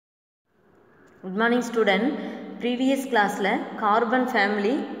Good morning student. Previous class la carbon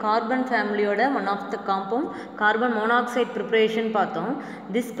family oda one of the compound carbon monoxide preparation paathom.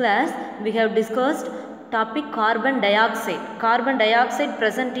 This class we have discussed topic carbon dioxide. Carbon dioxide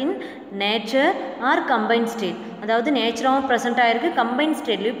present in nature or combined state. அதாவது நேச்சராகவும் present ஆகிருக்கு, combine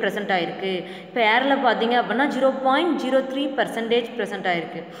ஸ்டேட்லேயும் present ஆகிருக்கு. இப்போ ஏரில் பார்த்தீங்க அப்படின்னா 0.03% present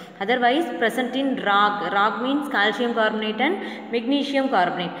ஆகிருக்கு. Otherwise present in rock means calcium carbonate and magnesium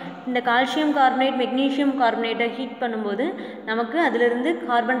carbonate. இந்த calcium carbonate magnesium கார்பனேட்டை heat பண்ணும்போது நமக்கு அதிலிருந்து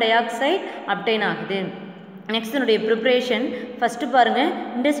கார்பன் டை ஆக்சைடு அப்டைன் ஆகுது. நெக்ஸ்ட் என்னுடைய ப்ரிப்ரேஷன் ஃபஸ்ட்டு பாருங்கள்,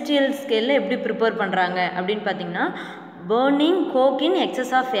 இண்டஸ்ட்ரியல் ஸ்கேலில் எப்படி ப்ரிப்பேர் பண்ணுறாங்க அப்படின்னு பார்த்தீங்கன்னா, burning coke in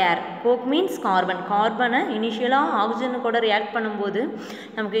excess of air. coke means கார்பனை இனிஷியலாக ஆக்சிஜனு கூட ரியாக்ட் பண்ணும்போது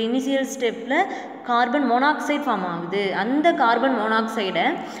நமக்கு இனிஷியல் ஸ்டெப்பில் கார்பன் மோனாக்சைடு ஃபார்ம் ஆகுது. அந்த கார்பன் மோனாக்சைடை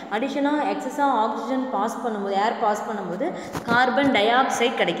அடிஷனலாக எக்ஸஸாக ஆக்சிஜன் பாஸ் பண்ணும்போது, ஏர் பாஸ் பண்ணும்போது கார்பன் டை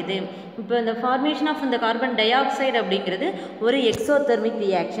ஆக்சைடு கிடைக்குது. இப்போ இந்த ஃபார்மேஷன் ஆஃப் இந்த கார்பன் டை ஆக்சைடு அப்படிங்கிறது ஒரு எக்ஸோதெர்மிக்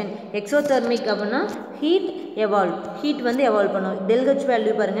ரியாக்ஷன். எக்ஸோதெர்மிக் அப்படின்னா ஹீட் வந்து எவால்வ் பண்ணும். டெல்ஹெச்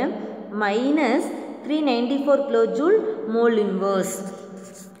வேல்யூ பாருங்கள், -394 கிலோஜூல் மோல் இன்வர்ஸ்.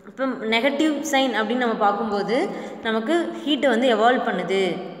 இப்போ நெகட்டிவ் சைன் அப்படின்னு நம்ம பார்க்கும்போது நமக்கு ஹீட்டை வந்து எவால்வ் பண்ணுது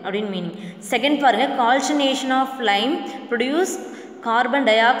அப்படின்னு மீனிங். செகண்ட் பாருங்கள், calcination of Lime produce carbon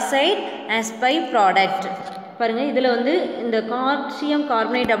di oxide as by product. பாருங்கள், இதில் வந்து இந்த கால்சியம்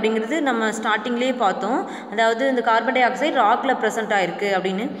கார்பனேட் அப்படிங்கிறது நம்ம ஸ்டார்டிங்லேயே பார்த்தோம். அதாவது இந்த கார்பன் டை ஆக்சைடு ராக்கில் ப்ரெசென்ட் ஆகிருக்கு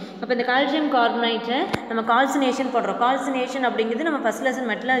அப்படின்னு. அப்போ இந்த கால்சியம் கார்பனேட்டை நம்ம கால்சினேஷன் பண்ணுறோம். கால்சினேஷன் அப்படிங்கிறது நம்ம ஃபஸ்ட் லெசன்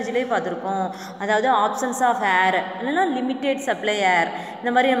மெட்டலர்ஜிலே பார்த்துருக்கோம். அதாவது ஆப்ஷன்ஸ் ஆஃப் ஏர் இல்லைன்னா லிமிட்டெட் சப்ளை ஏர்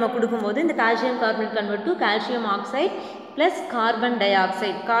இந்த மாதிரி நம்ம கொடுக்கும்போது இந்த calcium carbonate convert to calcium oxide plus carbon di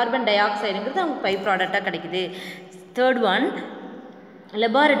oxide. Carbon tie ஆக்சைடுங்கிறது நமக்கு பை ப்ராடக்டாக கிடைக்குது. Third one,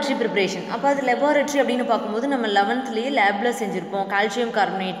 laboratory preparation. அப்போ அது லெபார்ட்ரி அப்படின்னு பார்க்கும்போது நம்ம 11th லேபில் செஞ்சுருப்போம். கால்சியம்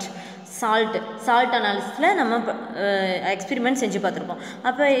கார்பனேட் சால்ட் அனாலிசிஸில் நம்ம எக்ஸ்பெரிமெண்ட் செஞ்சு பார்த்துருப்போம்.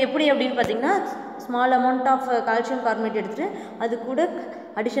 அப்போ எப்படி அப்படின்னு பார்த்திங்கன்னா, small amount of calcium carbonate எடுத்துகிட்டு அது கூட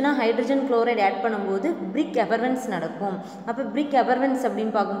அடிஷனாக ஹைட்ரஜன் குளோரைடு ஆட் பண்ணும்போது பிரிக் எபர்வென்ஸ் நடக்கும். அப்போ பிரிக் எபர்வென்ஸ்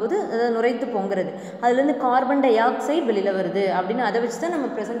அப்படின்னு பார்க்கும்போது அதை நுரைத்து பொங்குறது, அதுலேருந்து கார்பன் டை ஆக்சைடு வெளியில் வருது அப்படின்னு அதை வச்சு தான் நம்ம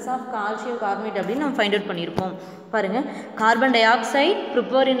ப்ரெசன்ஸ் ஆஃப் கால்சியம் கார்பனேட் அப்படின்னு நம்ம ஃபைண்ட் அவுட் பண்ணியிருப்போம். பாருங்கள், carbon di oxide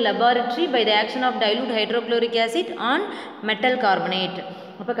prepare in laboratory by the action of dilute hydrochloric acid on metal carbonate.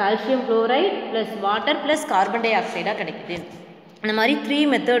 அப்போ calcium chloride plus water plus carbon tie ஆக்சைடாக கிடைக்குது. இந்த மாதிரி 3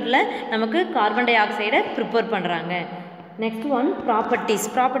 மெத்தடில் நமக்கு கார்பன் டை ஆக்சைடை ப்ரிப்பேர் பண்ணுறாங்க. நெக்ஸ்ட் ஒன், ப்ராப்பர்ட்டிஸ்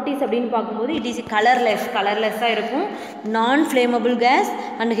அப்படின்னு பார்க்கும்போது இட் இஸ் கலர்லெஸ்ஸாக இருக்கும். நான் ஃப்ளேமபிள் கேஸ்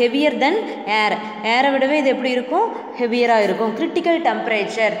அண்ட் ஹெவியர் தென் ஏரை விடவே இது எப்படி இருக்கும், ஹெவியராக இருக்கும். Critical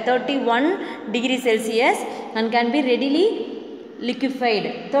temperature 31 degree Celsius and can be readily liquefied.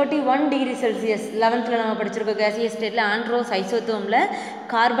 31 degree Celsius 11th நம்ம படிச்சிருக்கோம் கேசியஸ் ஸ்டேட்டில் ஆண்ட்ரோஸ் ஐசோத்தோமில்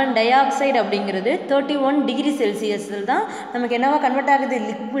கார்பன் டை ஆக்சைடு அப்படிங்கிறது 31 டிகிரி செல்சியஸில் தான் நமக்கு என்னவா கன்வெர்ட் ஆகுது,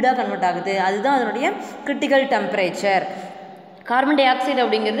 லிக்விடாக கன்வெர்ட் ஆகுது. அதுதான் அதனுடைய critical temperature. Carbon di oxide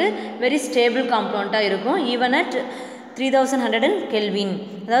அப்படிங்கிறது வெரி ஸ்டேபிள் காம்பவுண்டாக இருக்கும். ஈவன் அட் 3100 கெல்வின்,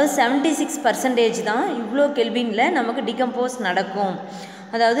 அதாவது 76% தான் இவ்வளோ கெல்வினில் நமக்கு டிகம்போஸ் நடக்கும்.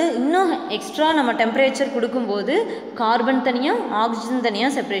 அதாவது இன்னும் எக்ஸ்ட்ரா நம்ம டெம்பரேச்சர் கொடுக்கும்போது கார்பன் தனியாக ஆக்சிஜன்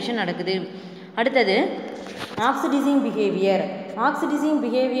தனியாக செப்பரேஷன் நடக்குது. அடுத்தது ஆக்சிடைசிங் பிஹேவியர்.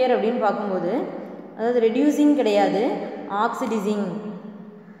 அப்படின்னு பார்க்கும்போது அதாவது ரெடியூசிங் கிடையாது, ஆக்சிடைசிங்.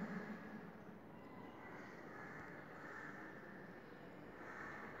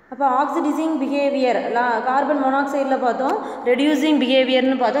 அப்போ ஆக்சிடைசிங் பிஹேவியர் கார்பன் மோனாக்சைடில் பார்த்தோம், ரெடியூசிங்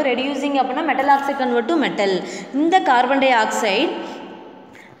பிஹேவியர்னு பார்த்தோம். ரெடியூசிங் அப்படின்னா metal oxide convert to metal. இந்த carbon di oxide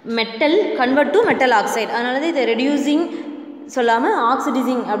metal convert to metal oxide, அதனால தான் இதை ரெடியூசிங் சொல்லாமல்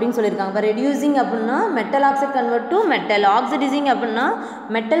ஆக்சிடைசிங் அப்படின்னு சொல்லியிருக்காங்க. இப்போ ரெடியூசிங் அப்படின்னா metal oxide convert to metal, oxidising அப்படின்னா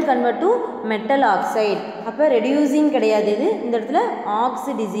metal convert to metal oxide. அப்போ ரெடியூசிங் கிடையாது, இது இந்த இடத்துல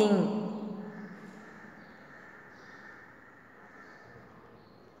oxidising.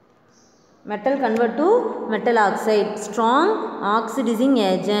 Metal convert to metal oxide, strong oxidising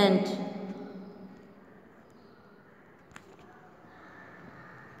agent.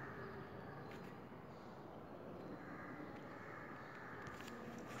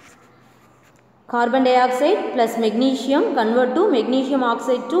 Carbon dioxide plus magnesium convert to magnesium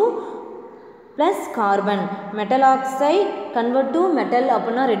oxide to plus carbon. Metal oxide convert to metal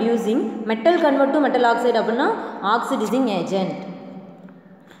அப்படின்னா reducing, metal convert to metal oxide அப்படின்னா oxidizing agent.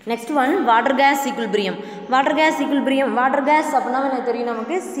 Next one, water gas equilibrium. Water gas அப்படின்னா எனக்கு தெரியும்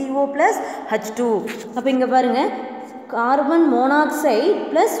நமக்கு CO plus H2. அப்போ இங்கே பாருங்கள், carbon monoxide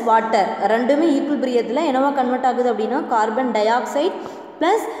plus water ரெண்டுமே ஈக்குவல்பிரியத்தில் என்னவா கன்வெர்ட் ஆகுது அப்படின்னா carbon di oxide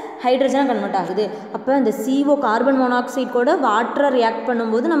plus ஹைட்ரஜனாக convert ஆகுது. அப்போ இந்த CO கார்பன் மோனாக்சைடு கூட வாட்டரை ரியாக்ட்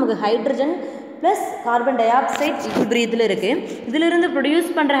பண்ணும்போது நமக்கு hydrogen plus carbon di oxide ஈக்குலிபிரியத்தில் இருக்குது. இதிலிருந்து ப்ரொடியூஸ்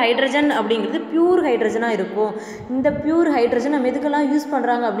பண்ணுற ஹைட்ரஜன் அப்படிங்கிறது பியூர் ஹைட்ரஜனாக இருக்கும். இந்த பியூர் ஹைட்ரஜன் நம்ம எதுக்கெல்லாம் யூஸ்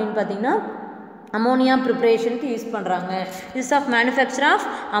பண்ணுறாங்க அப்படின்னு பார்த்தீங்கன்னா அமோனியா ப்ரிப்ரேஷனுக்கு யூஸ் பண்ணுறாங்க. Use of manufacture of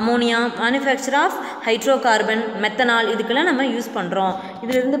ammonia, manufacture of hydro carbon, methanol, இதுக்கெல்லாம் நம்ம யூஸ் பண்ணுறோம்.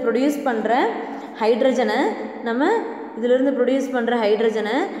 இதிலிருந்து ப்ரொடியூஸ் பண்ணுற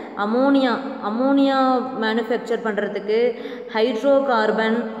ஹைட்ரஜனை அமோனியா மேனுஃபேக்சர் பண்ணுறதுக்கு ஹைட்ரோ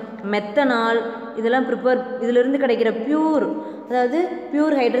கார்பன், மெத்தனால் இதெல்லாம் இதிலிருந்து கிடைக்கிற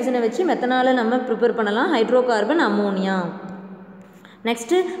பியூர் ஹைட்ரஜனை வச்சு மெத்தனாலை நம்ம ப்ரிப்பேர் பண்ணலாம். Hydro carbon, ammonia.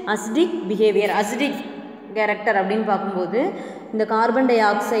 Next acidic behaviour, acidic character அப்படின்னு பார்க்கும்போது இந்த கார்பன் டை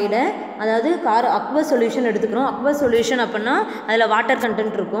ஆக்சைடை அதாவது அக்வஸ் சொல்யூஷன் எடுத்துக்கிறோம். அக்வஸ் சொல்யூஷன் அப்படின்னா அதில் வாட்டர்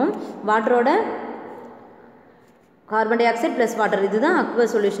கண்டென்ட் இருக்கும். வாட்டரோட carbon di oxide plus water, இதுதான்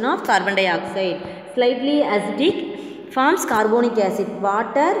aqueous solution of carbon di oxide. Slightly acidic forms carbonic acid.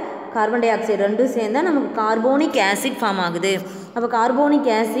 Water carbon di oxide ரெண்டும் சேர்ந்தால் நமக்கு கார்போனிக் ஆசிட் ஃபார்ம் ஆகுது. அப்போ கார்போனிக்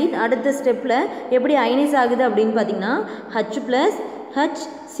ஆசிட் அடுத்த ஸ்டெப்பில் எப்படி அயனைஸ் ஆகுது அப்படின்னு பார்த்தீங்கன்னா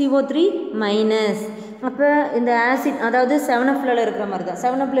H+HCO3-. அப்போ இந்த ஆசிட் அதாவது 7Fல இருக்கிற மாதிரி தான்.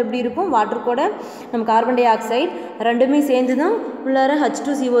 7Fல எப்படி இருக்கும், வாட்டர் கூட நம்ம கார்பன் டை ஆக்சைடு ரெண்டுமே சேர்ந்து தான் உள்ளார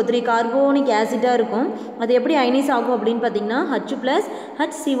H2CO3 கார்போனிக் ஆசிட்டாக இருக்கும். அது எப்படி அயனைஸ் ஆகும் அப்படின்னு பார்த்தீங்கன்னா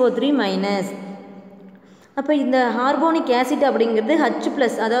H+HCO3-. அப்போ இந்த கார்போனிக் ஆசிட் அப்படிங்கிறது H+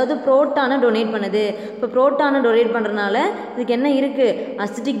 அதாவது புரோட்டானை டொனேட் பண்ணுது. இப்போ புரோட்டானை டொனேட் பண்ணுறதுனால இதுக்கு என்ன இருக்குது,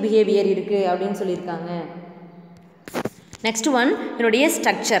 அசிடிக் பிஹேவியர் இருக்குது அப்படின்னு சொல்லியிருக்காங்க. நெக்ஸ்ட் ஒன் என்னுடைய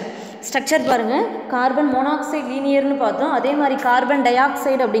ஸ்ட்ரக்சர் பாருங்கள். கார்பன் மோனாக்சைடு லீனியர்னு பார்த்தோம். அதே மாதிரி கார்பன் டை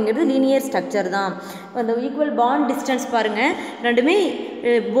ஆக்சைடு அப்படிங்கிறது லீனியர் ஸ்ட்ரக்சர் தான். அந்த ஈக்குவல் பாண்ட் டிஸ்டன்ஸ் பாருங்கள், ரெண்டுமே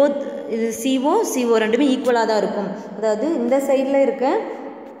இது CO ரெண்டுமே ஈக்குவலாக தான் இருக்கும். அதாவது இந்த சைடில் இருக்க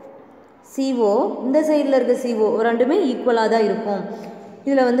CO இந்த சைடில் இருக்க CO ரெண்டுமே ஈக்குவலாக தான் இருக்கும்.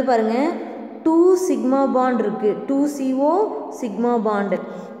 இதில் பாருங்கள் 2 சிக்மா பாண்ட் இருக்குது, 2 CO சிக்மா பாண்டு.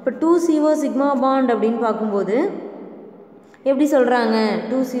 இப்போ 2 CO சிக்மா பாண்ட் அப்படின்னு பார்க்கும்போது எப்படி சொல்கிறாங்க,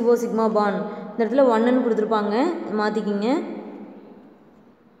 2 CO சிக்மா பாண்ட் இந்த இடத்துல 1ன்னு கொடுத்துருப்பாங்க, மாற்றிக்கிங்க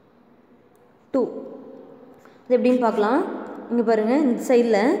 2. இது எப்படின்னு பார்க்கலாம். இங்கே பாருங்கள், இந்த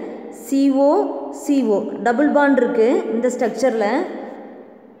சைடில் CO டபுள் பாண்ட் இருக்குது. இந்த ஸ்ட்ரக்சரில்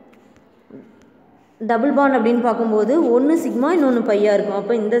டபுள் பாண்ட் அப்படின்னு பார்க்கும்போது ஒன்று சிக்மா இன்னொன்று பையாக இருக்கும்.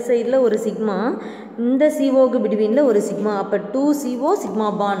 அப்போ இந்த சைடில் ஒரு சிக்மா, இந்த COக்கு பிட்வீனில் ஒரு சிக்மா. அப்போ 2 CO sigma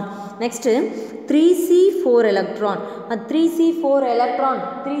bond. Next 3C4 electron. 3C4 electron,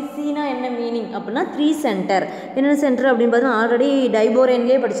 3Cனா என்ன மீனிங் அப்படின்னா 3 சென்டர். என்ன சென்டர் அப்படின்னு பார்த்தீங்கன்னா ஆல்ரெடி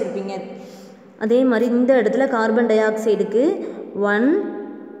டைபோரேன்லேயே படிச்சிருப்பீங்க. அதே மாதிரி இந்த இடத்துல கார்பன் டை ஆக்சைடுக்கு 1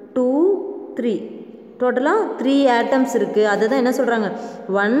 2 3 டோட்டலாக 3 ஆட்டம்ஸ் இருக்குது. அதை தான் என்ன சொல்கிறாங்க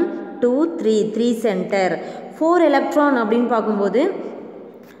 1 2 3 சென்டர். 4 எலக்ட்ரான் அப்படின்னு பார்க்கும்போது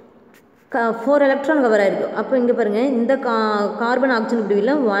 4 எலக்ட்ரான் கவர் ஆகிருக்கு. அப்போ இங்கே பாருங்கள், இந்த கார்பன் ஆக்சிஜன்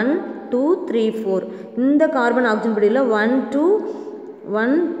பிடிவில் 1 2 3 4, இந்த கார்பன் ஆக்சிஜன் பிடிவில் 1 2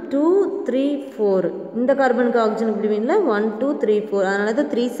 3 4, இந்த கார்பனுக்கு ஆக்சிஜன் பிடிவில் 1 2 3 4. அதனால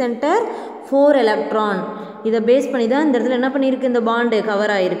தான் 3 சென்டர் 4 எலக்ட்ரான். இதை பேஸ் பண்ணி தான் இந்த இடத்துல என்ன பண்ணியிருக்கு, இந்த பாண்டு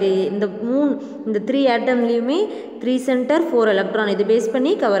கவர் ஆகிருக்கு. இந்த 3 ஆட்டம்லேயுமே 3 சென்டர் 4 எலக்ட்ரான் இது பேஸ்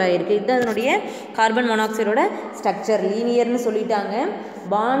பண்ணி கவர் ஆகிருக்கு. இதுதான் அதனுடைய கார்பன் மோனாக்சைடோட ஸ்ட்ரக்சர். லீனியர்னு சொல்லிட்டாங்க.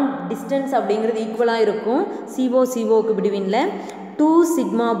 பாண்ட் டிஸ்டன்ஸ் அப்படிங்கிறது ஈக்குவலாக இருக்கும். COக்கு பிட்வீனில் 2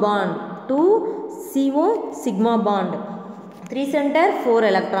 sigma bond, 2 CO sigma bond, 3 centre 4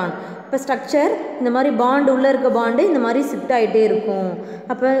 electron. இப்போ ஸ்ட்ரக்சர் இந்த மாதிரி பாண்டு உள்ளே இருக்க பாண்டு இந்த மாதிரி ஷிஃப்ட் ஆகிட்டே இருக்கும்.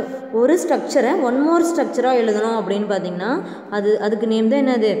 அப்போ ஒரு ஸ்ட்ரக்சரை ஒன் மோர் ஸ்ட்ரக்சராக எழுதணும் அப்படின்னு பார்த்தீங்கன்னா அதுக்கு நேம் தான்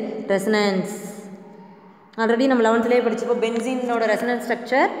என்னது, ரெசனன்ஸ். ஆல்ரெடி நம்ம 11th படிச்சப்போ பென்சீனோட ரெசனன்ஸ்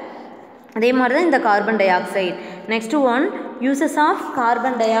ஸ்ட்ரக்சர். அதே மாதிரி தான் இந்த carbon di oxide. Next one uses of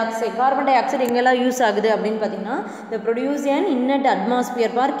carbon di oxide. Carbon di oxide எங்கெல்லாம் யூஸ் ஆகுது அப்படின்னு பார்த்தீங்கன்னா இந்த produce and inert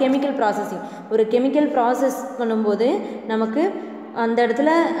atmosphere for chemical processing. ஒரு கெமிக்கல் ப்ராசஸ் பண்ணும்போது நமக்கு அந்த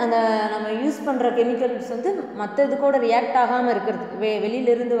இடத்துல நம்ம யூஸ் பண்ணுற கெமிக்கல்ஸ் மற்ற இது கூட ரியாக்ட் ஆகாமல் இருக்கிறதுக்கு,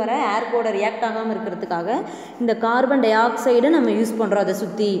 வெளியிலிருந்து வர ஏர் கூட ரியாக்ட் ஆகாமல் இருக்கிறதுக்காக இந்த கார்பன் டை ஆக்சைடை நம்ம யூஸ் பண்ணுறோம் அதை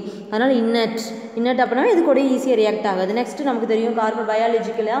சுற்றி. அதனால் இன்னட் அப்படின்னா இது கூட ஈஸியாக ரியாக்ட் ஆகாது. நெக்ஸ்ட்டு நமக்கு தெரியும்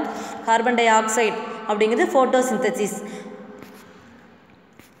பயாலஜிக்கலாக கார்பன் டை ஆக்சைடு அப்படிங்கிறது ஃபோட்டோசிந்தசிஸ்.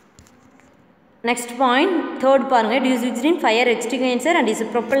 நெக்ஸ்ட் பாயிண்ட் தேர்ட் பாருங்கள், it use in fire extinguisher and is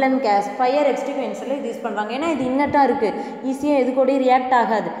ப்ரொப்பல்லன்ட் case. Fire எக்ஸ்டிங்விஷரில் இது யூஸ் பண்ணுறாங்க. ஏன்னா இது இன்னட்டாக இருக்குது, ஈஸியாக இது கூட ரியாக்ட்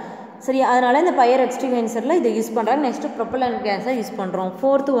ஆகாது. சரி, அதனால் இந்த ஃபயர் எக்ஸ்டிங்விஷரில் இதை யூஸ் பண்ணுறாங்க. நெக்ஸ்ட்டு ப்ரொப்பல்லன்ட் கேஸை யூஸ் பண்ணுறோம்.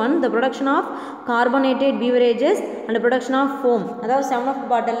 Fourth one the production of carbonated beverages and production of foam. அதாவது 7F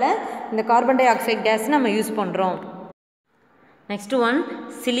பாட்டிலில் இந்த கார்பன் டை ஆக்சைடு கேஸ் நம்ம யூஸ் பண்ணுறோம். Next one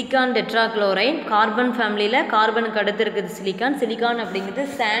silicon tetrachloride. Carbon ஃபேமிலியில் கார்பனுக்கு அடுத்து இருக்குது சிலிக்கான். சிலிக்கான் அப்படிங்கிறது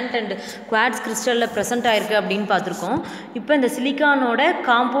சாண்ட் அண்ட் குவாட்ஸ் கிறிஸ்டலில் ப்ரெசென்ட் ஆகிருக்கு அப்படின்னு பார்த்துருக்கோம். இப்போ இந்த சிலிக்கானோட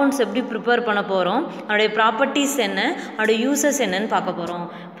காம்பவுண்ட்ஸ் எப்படி ப்ரிப்பேர் பண்ண போகிறோம், அதோடைய ப்ராப்பர்ட்டிஸ் என்ன, அதோடைய யூசஸ் என்னன்னு பார்க்க போகிறோம்.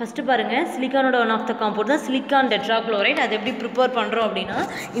 ஃபஸ்ட்டு பாருங்கள், சிலிக்கானோட ஒன் ஆஃப் த காம்பவுண்ட் தான் சிலிக்கான் டெட்ராக்ளோரைட். அது எப்படி ப்ரிப்பேர் பண்ணுறோம் அப்படின்னா,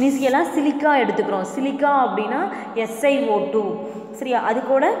 இனிஷியலாக சிலிக்கா எடுத்துக்கிறோம். சிலிக்கா அப்படின்னா SiO2 சரியா. அது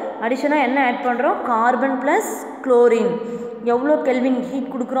கூட அடிஷனாக என்ன ஆட் பண்ணுறோம், கார்பன் ப்ளஸ் குளோரின். எவ்வளோ கெல்வின்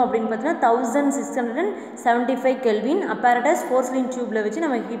ஹீட் கொடுக்குறோம் அப்படின்னு பார்த்தீங்கன்னா 1675 கெல்வின். அப்பேரட்டஸ் போர்சிலின் டியூப்பில் வச்சு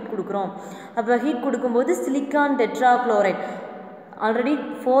நம்ம ஹீட் கொடுக்குறோம். அப்போ ஹீட் கொடுக்கும்போது சிலிக்கான் டெட்ராக்ளோரைட் ஆல்ரெடி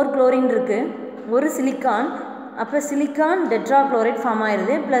 4 குளோரின் இருக்குது, ஒரு சிலிக்கான். அப்போ சிலிக்கான் டெட்ராக்ளோரைட் ஃபார்ம்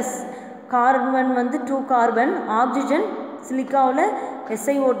ஆயிடுது. Plus carbon 2 carbon, oxygen சிலிக்காவில்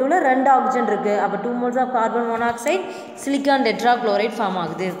SiO2வில் 2 oxygen இருக்குது. அப்போ 2 moles of carbon monoxide silicon tetrachloride form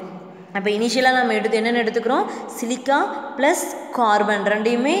ஆகுது. அப்போ இனிஷியலாக நம்ம என்னென்ன எடுத்துக்கிறோம், சிலிக்கா ப்ளஸ் கார்பன்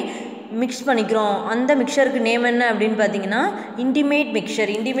ரெண்டையுமே மிக்ஸ் பண்ணிக்கிறோம். அந்த மிக்சருக்கு நேம் என்ன அப்படின்னு பார்த்தீங்கன்னா intimate mixer.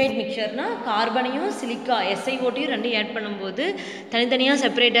 Intimate மிக்சர்னால் கார்பனையும் silica SiO2 ரெண்டையும் ஆட் பண்ணும்போது தனித்தனியாக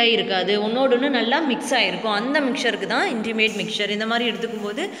செப்பரேட்டாக இருக்காது, ஒன்றோடு ஒன்று நல்லா மிக்ஸ் ஆகிருக்கும். அந்த மிக்சருக்கு தான் இன்டிமேட் மிக்சர். இந்த மாதிரி எடுத்துக்கும்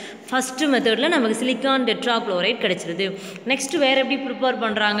போது ஃபஸ்ட்டு மெத்தடில் நமக்கு சிலிக்கான் டெட்ராக்ளோரைட் கிடச்சிருது. நெக்ஸ்ட்டு வேறு எப்படி ப்ரிப்பேர்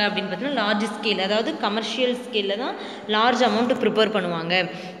பண்ணுறாங்க அப்படின்னு பார்த்தீங்கன்னா லார்ஜ் ஸ்கேல், அதாவது கமர்ஷியல் ஸ்கேலில் தான் லார்ஜ் அமௌண்ட் ப்ரிப்பேர் பண்ணுவாங்க.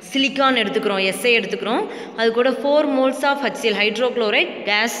 சிலிக்கான் எடுத்துக்கிறோம், Si எடுத்துக்கிறோம், அது கூட 4 moles of HCl hydrochloride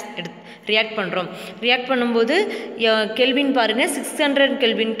case react பண்ணுறோம். ரியாக்ட் பண்ணும்போது கெல்வின் பாருங்கள் 600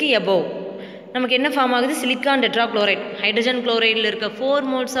 கெல்வின்க்கு எபோவ் நமக்கு என்ன ஃபார்ம் ஆகுது, சிலிக்கான் டெட்ராக்ளோரைட். ஹைட்ரஜன் குளோரைடில் இருக்க 4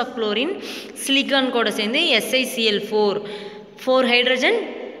 moles ஆஃப் குளோரின் சிலிக்கான் கூட சேர்ந்து SiCl4 4 hydrogen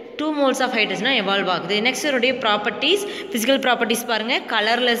 2 moles of ஹைட்ரஜனாக evolve ஆகுது. நெக்ஸ்ட் இதோடைய ப்ராப்பர்ட்டிஸ், ஃபிசிக்கல் ப்ராப்பர்ட்டிஸ் பாருங்கள்,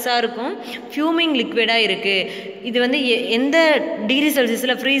 கலர்லெஸ்ஸாக இருக்கும், ஃபியூமிங் லிக்விடாக இருக்குது. இது வந்து எந்த டிகிரி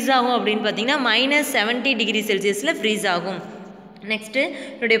செல்சியஸில் ஃப்ரீஸ் ஆகும் அப்படின்னு பார்த்தீங்கன்னா -70 டிகிரி செல்சியஸில் ஃப்ரீஸ் ஆகும். நெக்ஸ்ட்டு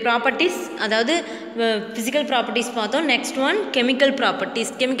இதோடைய ப்ராப்பர்ட்டிஸ், அதாவது ஃபிசிக்கல் ப்ராப்பர்ட்டிஸ் பார்த்தோம். Next one chemical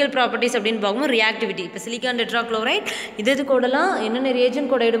properties. Chemical properties அப்படின்னு பார்க்கும்போது ரியாக்டிவிட்டி. இப்போ சிலிக்கான் டெட்ராக்ளோரைட் இது கூடலாம் என்னென்ன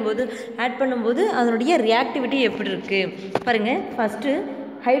ரியேஜன் கூட இடும்போது ஆட் பண்ணும்போது அதனுடைய ரியாக்டிவிட்டி எப்படி இருக்குது பாருங்கள். ஃபஸ்ட்டு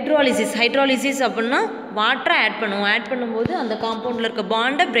ஹைட்ராலிசிஸ் அப்படின்னா வாட்டரை ஆட் பண்ணுவோம். ஆட் பண்ணும்போது அந்த காம்பவுண்டில் இருக்க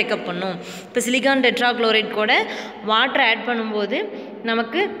பாண்டை பிரேக்கப் பண்ணும். இப்போ சிலிக்கான் டெட்ராக்ளோரைட் கூட வாட்டரை ஆட் பண்ணும்போது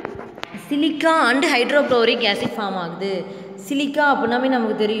நமக்கு silica and hydrochloric acid form ஆகுது. சிலிக்கா அப்படின்னாமே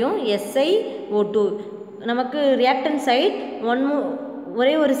நமக்கு தெரியும் SiO2. நமக்கு ரியாக்டன் சைட்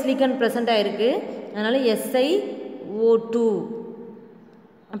ஒரே ஒரு சிலிக்கான் ப்ரெசென்ட் ஆகிருக்கு, அதனால் SiO2.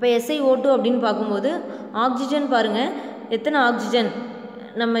 அப்போ SiO2 அப்படின்னு பார்க்கும்போது ஆக்சிஜன் பாருங்கள், எத்தனை ஆக்சிஜன்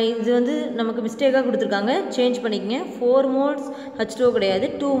நம்ம இது வந்து நமக்கு மிஸ்டேக்காக கொடுத்துருக்காங்க, சேஞ்ச் பண்ணிக்கங்க. 4 moles H2O கிடையாது,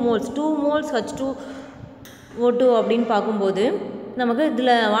 2 moles H2O2 அப்படின்னு பார்க்கும்போது நமக்கு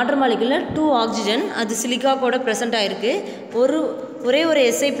இதில் வாட்டர் மாலிகுலில் 2 ஆக்சிஜன், அது சிலிக்கா கூட ப்ரெசென்ட் ஆகிருக்கு, ஒரே ஒரு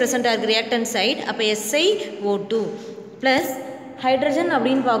SI ப்ரெசென்ட் ஆகிருக்கு ரியாக்டன் சைட். அப்போ SiO2 ப்ளஸ் ஹைட்ரஜன்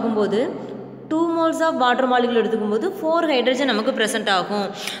அப்படின்னு பார்க்கும்போது 2 moles of water molecule எடுத்துக்கும்போது 4 hydrogen நமக்கு ப்ரெசென்ட் ஆகும்.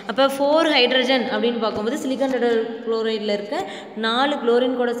 அப்போ 4 ஹைட்ரஜன் அப்படின்னு பார்க்கும்போது சிலிக்கான் டெட்ராக்ளோரைடில் இருக்க 4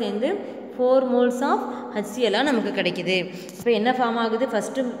 குளோரின் கூட சேர்ந்து 4 moles ஆஃப் HCl நமக்கு கிடைக்குது. இப்போ என்ன ஃபார்ம் ஆகுது,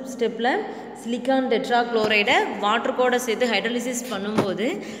 ஃபஸ்ட்டு ஸ்டெப்பில் சிலிக்கான் டெட்ராக்ளோரைடை வாட்டர் கூட சேர்த்து ஹைட்ராலிசிஸ் பண்ணும்போது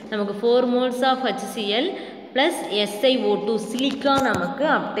நமக்கு 4 moles of HCl plus SiO2 silica நமக்கு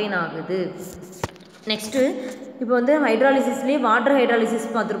அப்டைன் ஆகுது. நெக்ஸ்ட்டு இப்போ வந்து ஹைட்ராலிசிஸ்லேயே வாட்டர் ஹைட்ராலிசிஸ்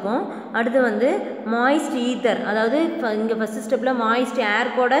பார்த்துருக்கோம். அடுத்து வந்து மாய்ஸ்ட் ஈத்தர், அதாவது இங்கே ஃபஸ்ட்டு ஸ்டெப்பில் மாய்ஸ்ட்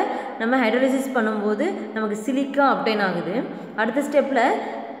ஏர் கூட நம்ம ஹைட்ராலிசிஸ் பண்ணும்போது நமக்கு சிலிக்கா அப்டைன் ஆகுது. அடுத்த ஸ்டெப்பில்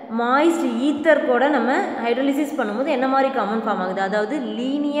மாய்ஸ்ட் ஈத்தர் கூட நம்ம ஹைட்ராலிசிஸ் பண்ணும்போது என்ன மாதிரி காமன் ஃபார்ம் ஆகுது, அதாவது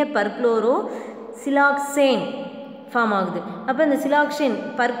லீனியர் பர்க்ளோரோ சிலாக்சேன் ஃபார்ம் ஆகுது. அப்போ இந்த சிலாக்சேன்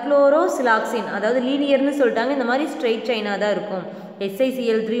பர்க்ளோரோ சிலாக்சேன், அதாவது லீனியர்னு சொல்லிட்டாங்க, இந்த மாதிரி ஸ்ட்ரெயிட் செயினாக தான் இருக்கும்.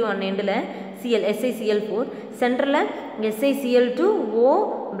 SiCl3 ஒன் எண்டில் SiCl4 சென்டரில் SiCl2 O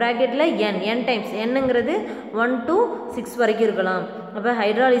ப்ராக்கெட்டில் n டைம்ஸ், என்னங்கிறது 1 to 6 வரைக்கும் இருக்கலாம். அப்போ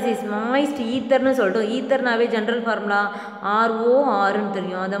ஹைட்ராலிசிஸ் மாய்ஸ்ட் ஈத்தர்னு சொல்லிட்டோம். ஈத்தர்னாவே ஜென்ரல் ஃபார்முலா RORன்னு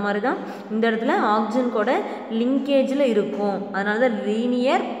தெரியும். அதை மாதிரி தான் இந்த இடத்துல ஆக்சிஜன் கூட லிங்கேஜில் இருக்கும், அதனால தான்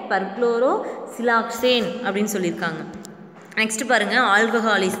லீனியர் பர்க்ளோரோ சிலாக்சேன் அப்படின்னு சொல்லியிருக்காங்க. நெக்ஸ்ட் பாருங்கள்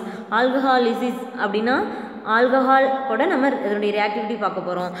ஆல்கஹாலிசிஸ் அப்படின்னா ஆல்கஹால் கூட நம்ம இதனுடைய ரியாக்டிவிட்டி பார்க்க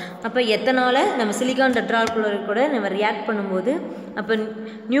போகிறோம். அப்போ எத்தனால் நம்ம சிலிக்கான் டெட்ராக்ளோரைட் கூட நம்ம ரியாக்ட் பண்ணும்போது அப்போ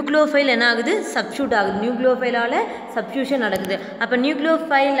நியூக்ளியோஃபைல் என்ன ஆகுது, சப்ஸ்டியூட் ஆகுது. நியூக்ளியோஃபைலால் சப்ஸ்டியூஷன் நடக்குது. அப்போ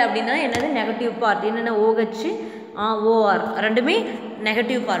நியூக்ளியோஃபைல் அப்படின்னா என்னது, நெகட்டிவ் பார்ட். என்னென்ன OH OR ரெண்டுமே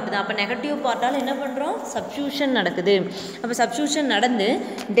நெகட்டிவ் பார்ட் தான். அப்போ நெகட்டிவ் பார்ட்டால் என்ன பண்ணுறோம், சப்ஸ்டியூஷன் நடக்குது. அப்போ சப்ஸ்டியூஷன் நடந்து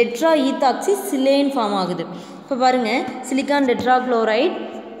டெட்ரா ஈத்தாக்சி சிலேன் ஃபார்ம் ஆகுது. இப்போ பாருங்கள் சிலிக்கான் டெட்ராக்ளோரைட்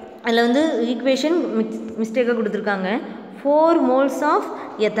அதில் வந்து ஈக்குவேஷன் மிஸ்டேக்காக கொடுத்துருக்காங்க. 4 moles of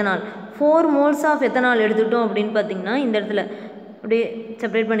ethanol. 4 moles of ethanol எடுத்துட்டோம் அப்படின்னு பார்த்தீங்கன்னா இந்த இடத்துல அப்படியே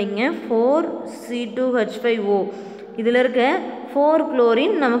செப்பரேட் பண்ணிக்கங்க. 4C2H5O இதில் இருக்க 4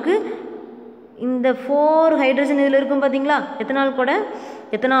 குளோரின் நமக்கு இந்த 4 ஹைட்ரஜன் இதில் இருக்கும் பார்த்தீங்களா எத்தனால் கூட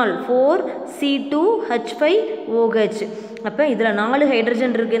எத்தனால் 4C2H5OH. அப்போ இதில் 4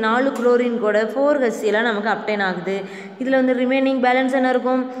 ஹைட்ரஜன் இருக்குது, 4 குளோரின் கூட 4HCl நமக்கு அப்டைன் ஆகுது. இதில் வந்து ரிமைனிங் பேலன்ஸ் என்ன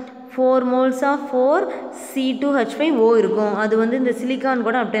இருக்கும் 4 moles of 4C2H5O இருக்கும். அது வந்து இந்த சிலிக்கான்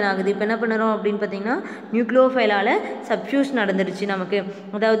கூட அப்டைன் ஆகுது. இப்போ என்ன பண்ணுறோம் அப்படின்னு பார்த்தீங்கன்னா நியூக்ளியோஃபைலால் சப்ஸ்டியூஷன் நடந்துருச்சு நமக்கு.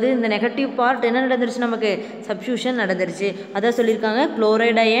 அதாவது இந்த நெகட்டிவ் பார்ட் என்ன நடந்துருச்சு நமக்கு சப்ஸ்டியூஷன் நடந்துருச்சு. அதான் சொல்லியிருக்காங்க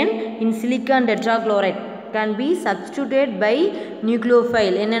chloride iron in silicon tetrachloride can be substituted by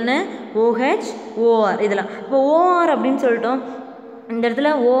nucleophile. என்னென்ன OH OR இதெல்லாம். இப்போ OR அப்படின்னு சொல்லிட்டோம். இந்த இடத்துல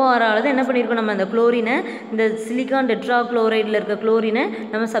ஓஆரால் என்ன பண்ணியிருக்கோம் நம்ம அந்த குளோரினை இந்த சிலிக்கான் டெட்ராக்ளோரைடில் இருக்க குளோரினை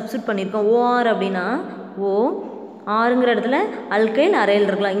நம்ம சப்ஸ்டியூட் பண்ணியிருக்கோம். ஓஆர் அப்படின்னா ஓ ஆறுங்கிற இடத்துல அல்கைல் அரைல்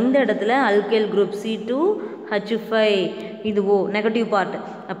இருக்கலாம். இந்த இடத்துல அல்கைல் குரூப் C2H5 இது ஓ நெகட்டிவ் பார்ட்.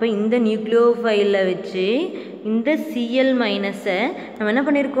 அப்போ இந்த நியூக்ளியோஃபைலில் வச்சு இந்த Cl- நம்ம என்ன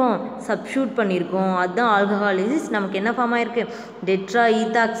பண்ணியிருக்கோம் சப்ஸ்டியூட் பண்ணியிருக்கோம். அதுதான் ஆல்கஹாலிசிஸ். நமக்கு என்ன ஃபார்ம் ஆயிருக்கு டெட்ரா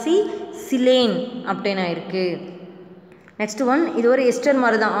ஈத்தாக்சி சிலேன் அப்டைன் ஆயிருக்கு. நெக்ஸ்ட் ஒன் இது ஒரு எஸ்டர்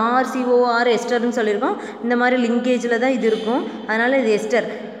மாதிரி தான் RCOR எஸ்டர்னு சொல்லியிருக்கோம். இந்த மாதிரி லிங்கேஜில் தான் இது இருக்கும், அதனால் இது எஸ்டர்.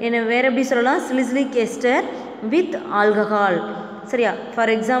 என்ன வேறு எப்படி சொல்லலாம் சிலிசிலிக் எஸ்டர் வித் ஆல்கஹால். சரியா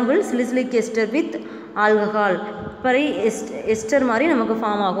for example சிலிசிலிக் ester with alcohol பரி எஸ்டர் மாதிரி நமக்கு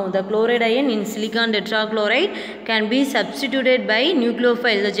ஃபார்ம் ஆகும். த chloride iron in silicon tetrachloride can be substituted by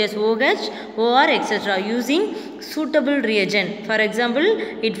nucleophile such as OH, OR etc. using suitable reagent. For example,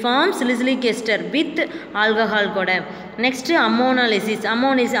 it forms salicylic ester with alcohol கூட. Next அம்மோனாலிசிஸ்.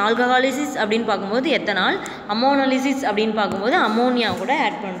 ஆல்கஹாலிசிஸ் அப்படின்னு பார்க்கும்போது ethanol, அம்மோனாலிசிஸ் அப்படின்னு பார்க்கும்போது ammonia கூட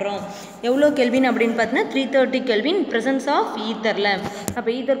add பண்ணுறோம். எவ்வளோ kelvin அப்படின்னு பார்த்தீங்கன்னா 330 கெல்வின் ப்ரெசன்ஸ் ஆஃப் ஈத்தரில். அப்போ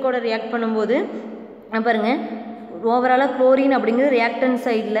ஈத்தர் கூட ரியாக்ட் பண்ணும்போது பாருங்கள் ஓவராலாக குளோரின் அப்படிங்கிறது ரியாக்டன்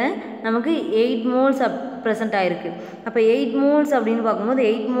சைடில் நமக்கு 8 மோல்ஸ் ப்ரெசென்ட் ஆகிருக்கு. அப்போ 8 மோல்ஸ் அப்படின்னு பார்க்கும்போது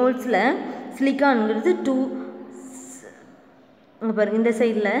 8 மோல்ஸில் சிலிக்கான்ங்கிறது 2 பாருங்கள் இந்த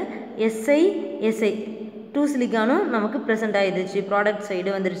சைடில் SI 2 சிலிக்கானும் நமக்கு ப்ரெசென்ட் ஆகிடுச்சு. ப்ராடக்ட் சைடு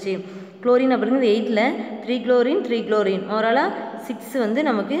வந்துருச்சு. குளோரின் அப்படிங்கிறது 8ல் 3 குளோரின் ஓவராலாக 6 வந்து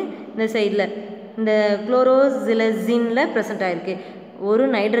நமக்கு இந்த சைடில் இந்த குளோரோசிலசினில் ப்ரெசென்ட் ஆகிருக்கு. ஒரு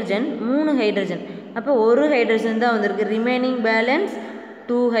நைட்ரஜன் 3 ஹைட்ரஜன். அப்போ ஒரு ஹைட்ரஜன் தான் வந்திருக்கு. Remaining balance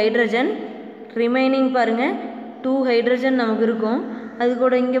 2 hydrogen. ரிமைனிங் பாருங்கள் 2 ஹைட்ரஜன் நமக்கு இருக்கும். அது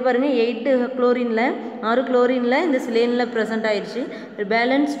கூட இங்கே பாருங்கள் 8 குளோரினில் 6 குளோரினில் இந்த சிலேனில் ப்ரெசென்ட் ஆயிடுச்சு.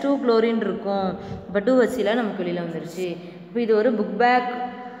 பேலன்ஸ் 2 குளோரின் இருக்கும். இப்போ 2HCl நமக்கு வெளியில் வந்துருச்சு. இப்போ இது ஒரு புக் பேக்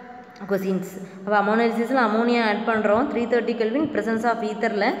கொஸ்டின்ஸ். அப்போ அமோனாலிசிஸில் அமோனியா ஆட் பண்ணுறோம். 330 கெல்வின் ப்ரெசன்ஸ் ஆஃப்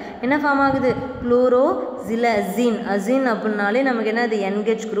ஈத்தரில் என்ன ஃபார்ம் ஆகுது குளோரோசிலசின். அசின் அப்படின்னாலே நமக்கு என்ன அது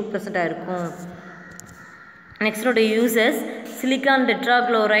NH குரூப் ப்ரெசென்ட் ஆகிருக்கும். நெக்ஸ்டோட யூசஸ் சிலிக்கான்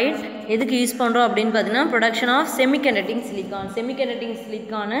டெட்ராக்ளோரைட் எதுக்கு யூஸ் பண்ணுறோம் அப்படின்னு பார்த்தீங்கன்னா ப்ரொடக்ஷன் ஆஃப் செமிகண்டக்டிங்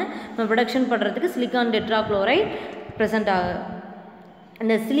சிலிக்கானை நம்ம ப்ரொடக்ஷன் பண்ணுறதுக்கு சிலிக்கான் டெட்ராக்ளோரைட் ப்ரெசென்ட் ஆகும்.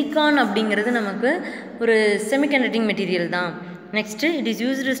 இந்த சிலிக்கான் அப்படிங்கிறது நமக்கு ஒரு செமிகண்டக்டிங் மெட்டீரியல் தான். Next it is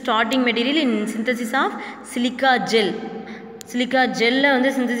used starting material in synthesis of silica ஜெல்லை வந்து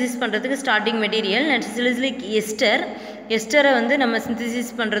சிந்தசிஸ் பண்ணுறதுக்கு ஸ்டார்டிங் மெட்டீரியல். நெக்ஸ்ட் சிலிசிலிக் எஸ்டரை வந்து நம்ம சிந்தசிஸ்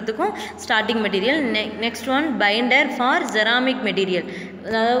பண்ணுறதுக்கும் starting material. Next one binder for ceramic material.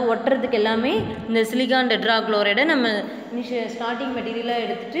 அதாவது ஒட்டுறதுக்கு எல்லாமே இந்த சிலிக்கான் டெட்ராக்ளோரைடை நம்ம ஸ்டார்டிங் மெட்டீரியலாக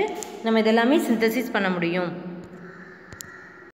எடுத்துகிட்டு நம்ம இதெல்லாமே சிந்தசிஸ் பண்ண முடியும்.